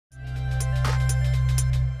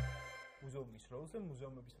როლზე,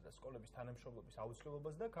 მუზეუმებისა და სკოლების თანამშრომლობის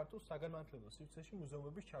აუცილებლობას და ქართულ საგანმანათლებლო სივრცეში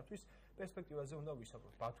მუზეუმების ჩართვის პერსპექტივაზე უნდა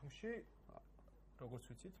ვისაუბროთ. ბათუმში როგორც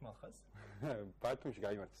ვიცით, მალხას ბათუმში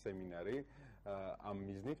გაიმართა სემინარი ამ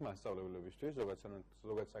მიზნით მასწავლებლებისთვის,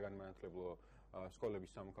 ზოგადად საგანმანათლებლო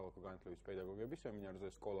სკოლების სამოქალაქო განათლების პედაგოგების სემინარზე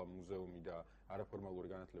სკოლა, მუზეუმი და არაფორმალური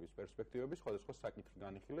განათლების პერსპექტივები სხვადასხვა საკითხი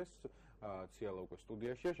განიხილეს ციალა უკვე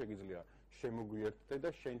სტუდიაშია, შეგიძლია შემოგვიერთდე და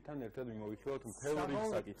შენთან ერთად მიმოვიხილოთ მთელი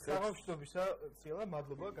საკითხი. სამშვიდობისა ციალა,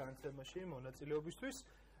 მადლობა განათლებაში მონაწილეობისთვის.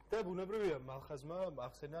 და ბუნებრივია მალხაზმა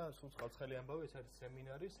ახსენა სულ წყალცხელი ამბავი, ეს არის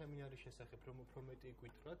სემინარის შესახებ რომ უფრო მეტი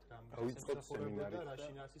გვითხრათ, რამ სემინარი და რა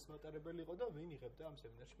შინაარსის მატარებელი იყო და ვინ იღებდა ამ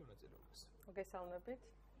სემინარში მონაწილეობას. მოგესალმებით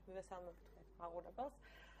მაყურებელს.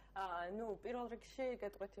 პირველ რიგში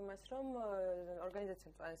გეტყვით იმას, რომ ორგანიზაცია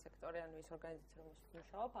მწვანე სექტორი, ანუ ის ორგანიზაცია, რომელშიც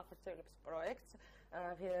მუშაობ, ახორციელებს პროექტს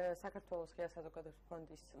საქართველოს ღია საზოგადოების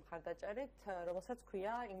ფონდის მხარდაჭერით, რომელსაც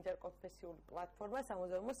ქვია ინტერკონფესიული პლატფორმა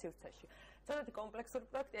სამუზეუმო სივრცეში. ცოტათი კომპლექსური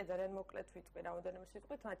პროექტია, ძალიან მოკლედ ვიტყვი, რამოდენიმე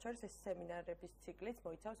სიტყვით, მათ შორის ეს სემინარების ციკლიც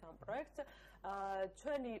მოიცავს ამ პროექტს.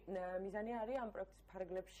 ჩვენი მიზანი არის ამ პროექტის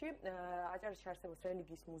ფარგლებში აჭარაში არსებობს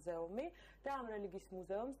რელიგიის მუზეუმი და ამ რელიგიის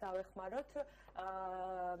მუზეუმს დავეხმაროთ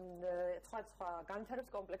სხვა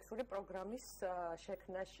განვითარების კომპლექსური პროგრამის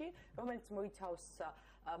შექმნაში, რომელიც მოიცავს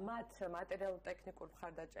მათ მატერიალურ-ტექნიკურ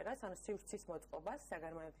მხარდაჭერას, ანუ სივრცის მოწყობას,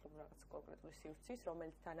 საგანმანათლებლო რაღაც კონკრეტული სივრცის,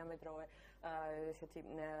 რომელიც თანამედროვე ესეთი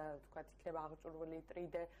თქვათ იქნება აღჭურვილი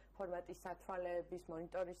 3D ფორმატის სათვალეების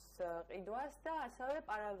მონიტორის ყიდვას და ასევე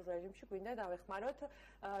პარალელურ რეჟიმში გვინდა დავეხმაროთ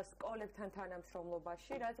სკოლებთან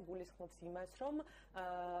თანამშრომლობაში, რაც გულისხმობს იმას, რომ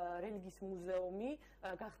რელიგიის მუზეუმი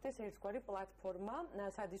გახდეს ერთგვარი პლატფორმა,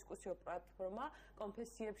 სადისკუსიო პლატფორმა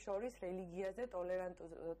კონფესიებს შორის რელიგიაზე,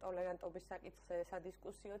 ტოლერანტობის საკითხზე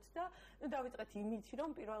სადისკუსიოთ და დავიწყეთ იმით, რომ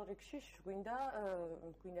პირველ რიგში გვინდა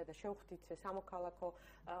და შევხვდით სამოქალაქო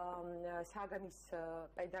საგნის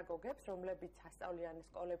პედაგოგებს, რომლებიც ასწავლიან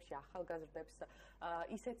სკოლებში ახალგაზრდებს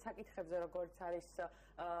ისეთ საკითხებზე, როგორც არის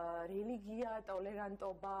რელიგია,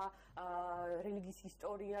 ტოლერანტობა, რელიგიის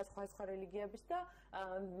ისტორია, სხვა რელიგიების და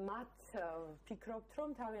მათ ფიქრობთ,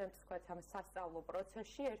 რომ თავიანთ თქვათ ამ სასწავლო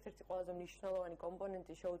პროცესში ერთ-ერთი ყველაზე მნიშვნელოვანი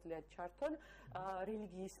კომპონენტი შეუძლიათ ჩართონ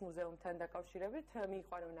რელიგიის მუზეუმთან დაკავშირებით,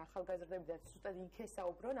 მიიყვანონ ახალგაზრდები და ზუსტად იქ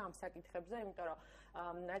ესაუბრონ ამ საკითხებზე, იმიტომ რომ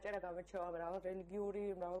აჭარა გამორჩევა მრავალ რელიგიური,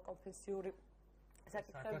 მრავალ კონფესიური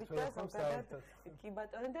საკითხებით და ზოგადად კი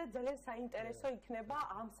ბატონო და ძალიან საინტერესო იქნება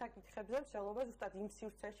ამ საკითხებზე მსჯელობა ზუსტად იმ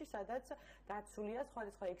სივრცეში, სადაც დაცულია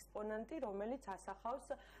სხვადასხვა ექსპონენტი, რომელიც ასახავს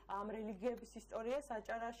ამ რელიგიების ისტორიას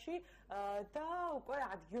აჭარაში და უკვე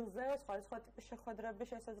ადგილზე სხვადასხვა ტიპის შეხვედრები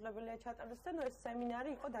შესაძლებელია ჩატარდეს და ეს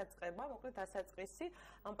სემინარი იყო დაწყება, მოკლედ დასაწყისი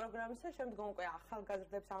ამ პროგრამისა, შემდგომ უკვე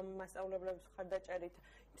ახალგაზრდებს ამ მასწავლებლების მხარდაჭერით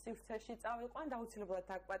სივრცეში წავიყვან და აუცილებლად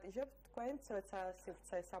დაგპატიჟებთ თქვენც, როცა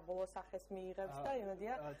სივრცე საბოლოო სახეს მიიღებს და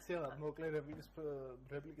ციალა, მოკლე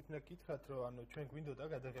რეპლიკით უნდა გითხრათ, რომ ანუ ჩვენ გვინდოდა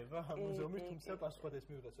გადაღება ამ მუზეუმის, თუმცა პასუხად ეს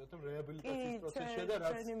მივიღეთ, რომ რეაბილიტაციის პროცესია და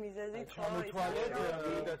რაც ჩამოთვალეთ,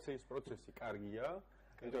 რეაბილიტაციის პროცესი კარგია,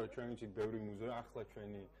 იმიტომ რომ ჩვენ ვიცით ბევრი მუზეუმი, ახლა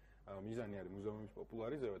ჩვენი მიზანი არის მუზეუმის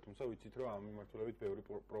პოპულარიზება, თუმცა ვიცით, რომ ამ მიმართულებით ბევრი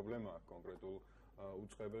პრობლემა აქვს კონკრეტულ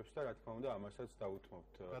უწყებებს და რა თქმა უნდა ამასაც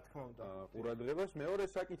დაუთმობთ ყურადღებას. მეორე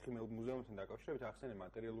საკითხი მუზეუმთან დაკავშირებით ახსენე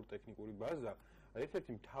მატერიალურ-ტექნიკური ბაზა,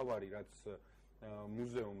 ერთ-ერთი მთავარი რაც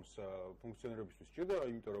მუზეუმს ფუნქციონირებისთვის სჭირდება,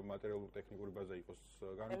 იმიტომ რომ მატერიალურ-ტექნიკური ბაზა იყოს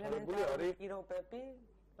განვითარებული, არის პირობები.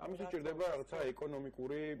 ამის სჭირდება რაღაცა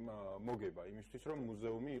ეკონომიკური მოგება, იმისთვის რომ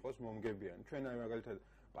მუზეუმი იყოს მომგებიანი. ჩვენ აი მაგალითად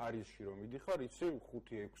პარიზში რომ მიდიხარ, იცი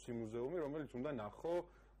 5-6 მუზეუმი, რომელიც უნდა ნახო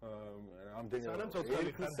ამდენი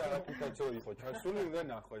საკუთაცო იყო ჩასული, უნდა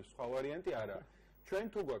ნახო, ეს სხვა ვარიანტი არა. ჩვენ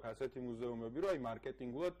თუ გვაქვს ასეთი მუზეუმები, რომ აი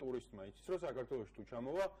მარკეტინგულად ტურისტმა იცის, რომ საქართველოში თუ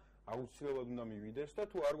ჩამოვა, აუცილებლად უნდა მივიდეს და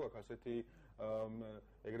თუ არ გვაქვს ასეთი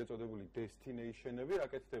ეგრეთ წოდებული destination-ები, რა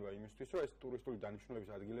კეთდება იმისთვის, რომ ეს ტურისტული დანიშნულების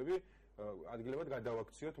ადგილებად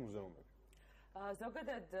გადავაქციოთ მუზეუმები.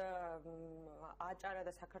 ზოგადად აჭარა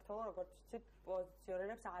და საქართველო, როგორც ვიცით,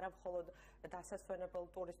 პოზიციონირებს არა მხოლოდ დასასვენებელ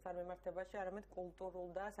ტურისტთან მიმართებაში, არამედ კულტურულ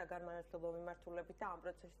და საგანმანათლებლო მიმართულებით და ამ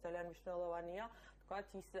პროცესში ძალიან მნიშვნელოვანია, თქვათ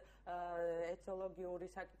ის ეთნოლოგიური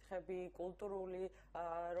საკითხები, კულტურული,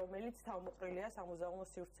 რომელიც თავმოყრილია სამუზეუმო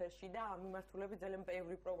სივრცეში და ამ მიმართულებით ძალიან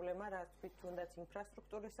ბევრი პრობლემა, რაც თვით თუნდაც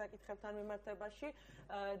ინფრასტრუქტურის საკითხებთან მიმართებაში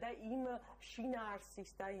და იმ შინაარსის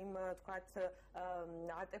და იმ თქვათ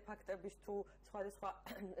არტეფაქტების თუ სხვადასხვა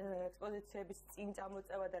ექსპოზიციების წინ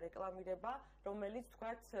წამოწევა და რეკლამირება, რომელიც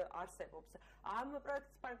თქვათ არსებობს. ამ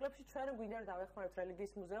პროექტის ფარგლებში ჩვენ გვინდა დავეხმაროთ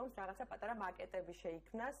რელიგიის მუზეუმს რაღაცა პატარა მაკეტები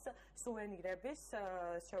შეიქმნას, სუვენირების,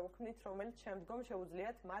 შევქმნით, რომელიც შემდგომ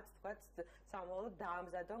შეუძლიათ მათ თქვათ სამომავლოდ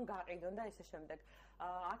დაამზადონ, გაყიდონ და ესე შემდეგ.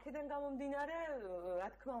 აქედან გამომდინარე, რა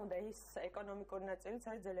თქმა უნდა, ის ეკონომიკური ნაწილიც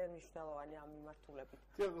არის ძალიან მნიშვნელოვანი ამ მიმართულებით.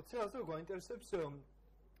 ციალა, გვაინტერესებს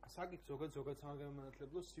საკითხ ზოგადად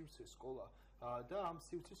სამაგანმანათლებლო სივრცე სკოლა და ამ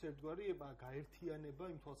სივრცის ერთგვარი გაერთიანება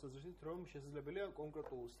იმ თვალსაზრისით, რომ შესაძლებელია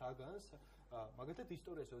კონკრეტულ საგანს მაგალითად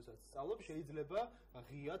ისტორიას როდესაც სწავლობ შეიძლება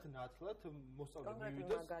ღიად ნათლად მოსწავლე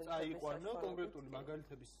მივიდეს წაიყვანო კონკრეტული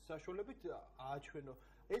მაგალითების საშუალებით ააჩვენო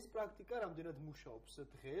ეს პრაქტიკა რამდენად მუშაობს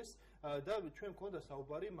დღეს და ჩვენ მქონდა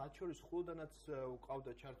საუბარი მათ შორის ხულოდანაც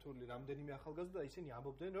ყავდა ჩართული რამდენიმე ახალგაზრდა და ისინი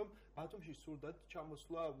ამბობდნენ რომ ბათუმში სურდათ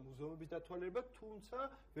ჩამოსვლა მუზეუმების დათვალიერება თუმცა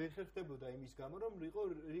ვერ ხერხდებოდა იმის გამო რომ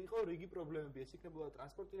იყო რიგი პრობლემები ეს იქნებოდა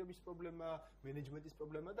ტრანსპორტირების პრობლემა მენეჯმენტის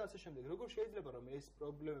პრობლემა და ასე შემდეგ როგორ შეიძლება რომ ეს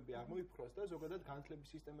პრობლემები აღმოიფხვრას და ზოგადად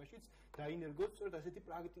განათლების სისტემაშიც დაინერგოს სწორედ ასეთი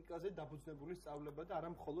პრაქტიკაზე დაფუძნებული სწავლება და არა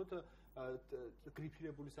მხოლოდ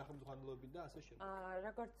გრიფირებული სახელმძღვანელოებით და ასე შემდეგ.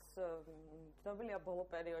 როგორც ცნობილია ბოლო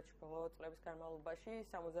პერიოდში, ბოლო წლების განმავლობაში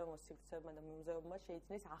სამუზეუმო სივრცეებმა და მუზეუმმა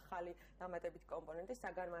შეიქმნეს ახალი დამატებითი კომპონენტი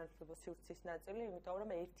საგანმანათლებლო სივრცის ნაწილი, იმიტომ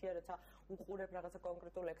რომ ერთია როცა უყურებ რაღაცა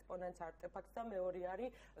კონკრეტულ ექსპონენტს, არტეფაქტს და მეორე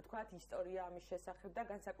არის თქვათ ისტორია ამის შესახებ და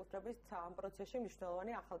განსაკუთრებით ამ პროცესში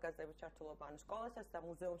მნიშვნელოვანი ახალგაზრდების ჩართულობა. ანუ სკოლასაც და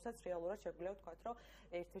მუზეუმსაც რეალურად შეგვიძლია ვთქვათ, რომ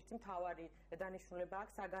ერთ-ერთი მთავარი დანიშნულება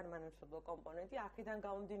აქვს საგანმანათლებლო კომპონენტი. აქედან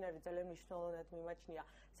გამომდინარე ძალიან მნიშვნელოვნად მიმაჩნია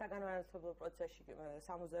საგანმანათლებლო პროცესში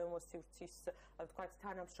სამუზეუმო სივრცის ვთქვათ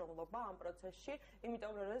თანამშრომლობა ამ პროცესში,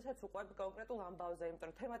 იმიტომ რომ როდესაც უყვები კონკრეტულ ამბავზე, იმიტომ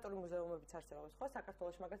რომ თემატური მუზეუმებიც არსებობს, ხო,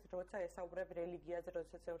 საქართველოში მაგალითად როცა ესაუბრები რელიგიაზე,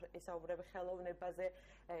 როდესაც ესაუბრები ხელოვნებაზე,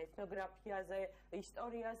 ეთნოგრაფიაზე,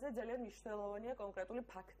 ისტორიაზე, ძალიან მნიშვნელოვანია კონკრეტული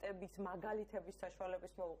ფაქტების, მაგალითების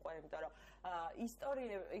საშუალების მოუყვება, იმიტომ რომ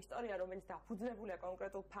ისტორია, რომელიც დაფუძნებულია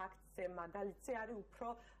კონკრეტულ ფაქტზე, მაგალითზე არის უფრო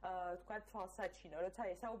ვთქვათ თვალსაჩინო, როცა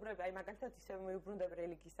ესაუბრები, აი მაგალითად ისე მიუბრუნდები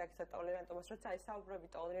რელიგიის საკითხსა ტოლერანტობას, როცა ესაუბრები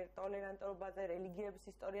ტოლერანტობაზე, რელიგიების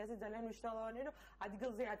ისტორიაზე, ძალიან მნიშვნელოვანია, რომ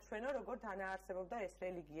ადგილზე აჩვენო, როგორ თანაარსებობდა ეს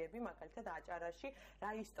რელიგიები, მაგალითად აჭარაში,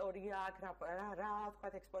 რა ისტორია აქვს, რა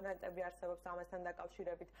ვთქვათ ექსპონენტები არსებობს ამასთან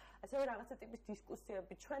დაკავშირებით. ასევე რაღაცა ტიპის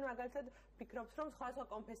დისკუსიები. ჩვენ მაგალითად ვფიქრობთ, რომ სხვა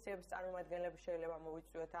კონფესიების წარმომადგენლები შეიძლება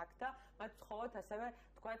მოვიწვიოთ აქ და მათ ვთხოვოთ ასევე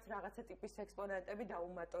ვთქვათ რაღაცა ტიპის ექსპონენტები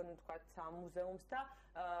დაუმატონ ვთქვათ ამ მუზეუმს და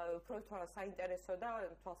უფრო საინტერესო და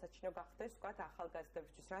თვალსაჩინო გახდეს ვთქვათ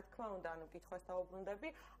ახალგაზრდებისთვის. რა თქმა უნდა, ანუ კითხვას დავუბრუნდები,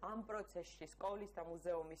 ამ პროცესში სკოლის და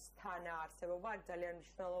მუზეუმის თანაარსებობა არის ძალიან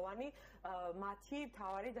მნიშვნელოვანი მათი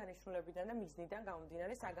მთავარი დანიშნულებიდან და მიზნიდან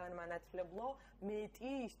გამომდინარე საგანმანათლებლო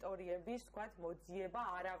მეტი ისტორიების ვთქვათ მოძიება,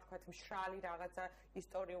 არა ვთქვათ მშრალი რაღაცა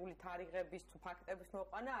ისტორიული თარიღების თუ ფაქტების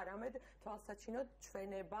მოყვანა, არამედ თვალსაჩინო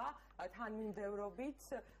ჩვენება თანმიმდევრობით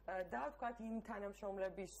და ვთქვათ იმ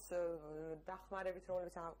თანამშრომლების დახმარებით,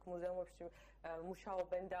 რომლებიც ამ მუზეუმებში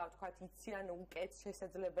მუშაობენ და ვთქვათ იციან უკეთ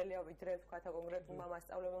შესაძლებელია ვიდრე ვთქვათ კონკრეტულმა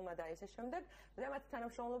მასწავლებელმა და ესე შემდეგ და მათი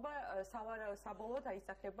თანამშრომლობა საბოლოოდ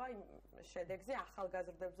აისახება იმ შედეგზე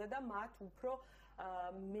ახალგაზრდებზე და მათ უფრო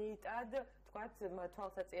მეტად ვთქვათ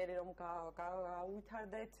თვალსაჩინო რომ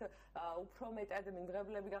გაუვითარდეთ უფრო მეტად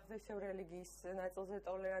მიმღებლები გახდეს ისევ რელიგიის ნაწილზე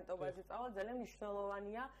ტოლერანტობაზე სწავლა ძალიან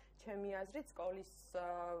მნიშვნელოვანია ჩემი აზრით სკოლის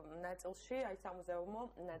ნაწილში აი სამუზეუმო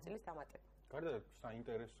ნაწილის დამატება. გარდა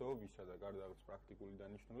საინტერესოებისა და გარდა პრაქტიკული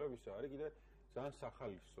დანიშნულებისა არის კიდე ძალიან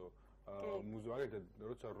სახალისო მუზეუმი,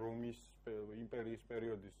 როცა რომის იმპერიის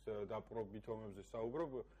პერიოდის დაპყრობით ომებზე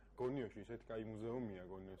საუბრობ, გონიოში ესეთი კაი მუზეუმია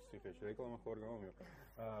გონიოს ციხეში, რეკლამა ხო არ გამომიყვება.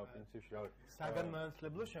 პრინციპში რა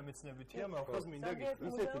საგანმანათლებლო შემეცნებითია, მაგრამ მინდა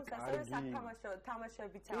ისეთი კარგი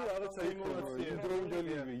თამაშებიც აქვს. რაღაცა ინოვაცია,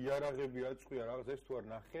 დროინდელი იარაღები აწყვია, რაღაც ეს თუ არ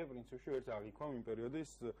ნახე, პრინციპში ვერც აღიქვამ იმ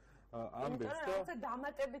პერიოდის ამბებს და რაღაცა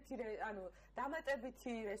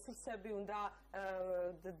დამატებითი რესურსები უნდა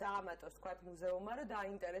დაამატოს თქვათ მუზეუმმა, რომ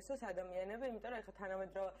დაინტერესოს ადამიანები, იმიტომ რომ ეხლა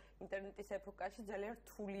თანამედროვე ინტერნეტის ეპოქაში ძალიან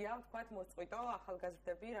რთულია თქვათ მოწყვიტო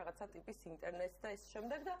ახალგაზრდები რაღაცა ტიპის ინტერნეტს და ეს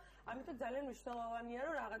შემდეგ და ამიტომ ძალიან მნიშვნელოვანია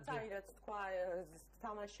რომ რაღაცა აი რაც თქვა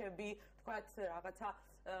თამაშები თქვათ რაღაცა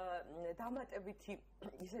დამატებითი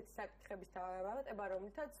ისეთი საკითხების დამატება,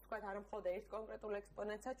 რომლითაც თქვათ არა მხოლოდ ერთ კონკრეტულ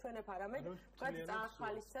ექსპონენტს აჩვენებ, არამედ თქვათ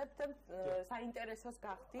წაახალისებთ საინტერესოს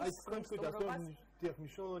გახდის. აი თქვენ თქვით დიახ,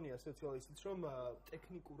 მნიშვნელოვანია სოციალისტიც, რომ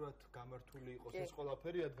ტექნიკურად გამართული იყოს ეს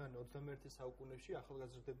ყველაფერი, რადგან 21 საუკუნეში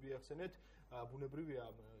ახალგაზრდები ახსენეთ, ბუნებრივია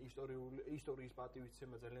ისტორიის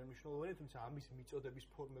პატივისცემა ძალიან მნიშვნელოვანია, თუმცა ამის მიწოდების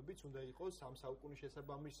ფორმებიც უნდა იყოს ამ საუკუნის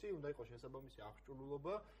შესაბამისი, უნდა იყოს შესაბამისი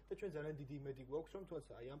აღჭურვილობა და ჩვენ ძალიან დიდი იმედი გვაქვს, რომ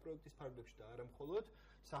თუნდაც აი ამ პროექტის ფარგლებში და არა მხოლოდ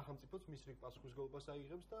სახელმწიფოც მის რიგ პასუხისმგებლობას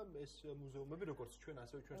აიღებს და ეს მუზეუმები როგორც ჩვენ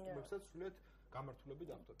ასევე ჩვენ სტუმრებსაც სრულიად გამართულები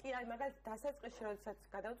დავხდათ. კი, აი მაგალითად დასაწყისში როდესაც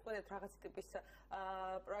გადავწყვეტეთ რაღაც ტიპის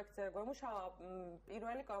პროექტზე გვემუშავა,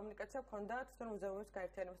 პირველი კომუნიკაცია გქონდა თვითონ მუზეუმის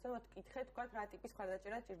გაერთიანებას და მოკითხეთ თქვა რა ტიპის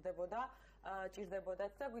ხარდაჭერა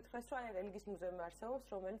ჭირდებოდათ და გითხრეს რომ აი რელიგიის მუზეუმი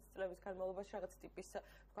არსებობს, რომელიც წლების განმავლობაში რაღაც ტიპის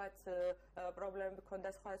თქვა პრობლემები გქონდა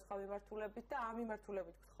სხვა მიმართულებით და ამ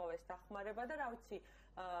მიმართულებით გთხოვეს დახმარება და რა ვიცი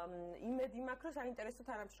იმედი მაქვს რომ საინტერესო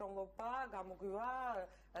თანამშრომლობა გამოგვივა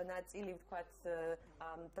ნაწილი ვთქვათ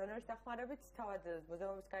დონორის დახმარებით თავად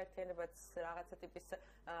მუზეუმის გაერთიანებაც რაღაცა ტიპის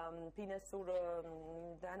ფინანსურ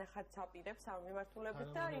დანახარც აპირებს ამ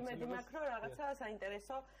მიმართულებით და იმედი მაქვს რომ რაღაცა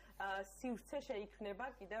საინტერესო სივრცე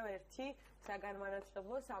შეიქმნება კიდევ ერთი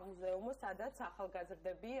საგანმანათლებლო სამუზეუმო სადაც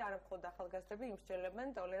ახალგაზრდები არა მხოლოდ ახალგაზრდები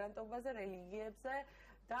იმსჯელებენ ტოლერანტობაზე რელიგიებზე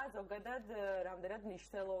და ზოგადად რამდენად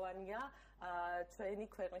მნიშვნელოვანია ჩვენი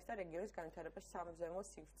ქვეყნის და რეგიონის განვითარებაში სამუზეუმო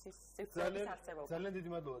სივრცის არსებობა. ძალიან დიდი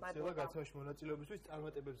მადლობა ციალა გაცავში მონაწილეობისთვის.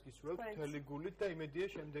 წარმატებებს გისურვებთ მთელი გულით და იმედია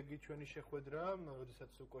შემდეგი ჩვენი შეხვედრა,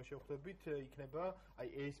 როდესაც უკვე შევხვდებით, იქნება აი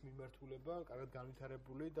ეს მიმართულება კარგად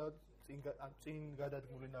განვითარებული და წინ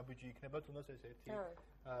გადადგმული ნაბიჯი იქნება თუნდაც ეს ერთი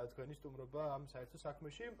თქვენი სტუმრობა ამ საერთო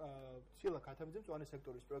საქმეში. ციალა ქათამიძე მწვანე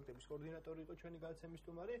სექტორის პროექტების კოორდინატორი იყო ჩვენი გადაცემის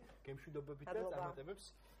სტუმარი. გემშვიდობებით და წარმატებებს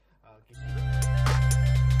გისურვებთ.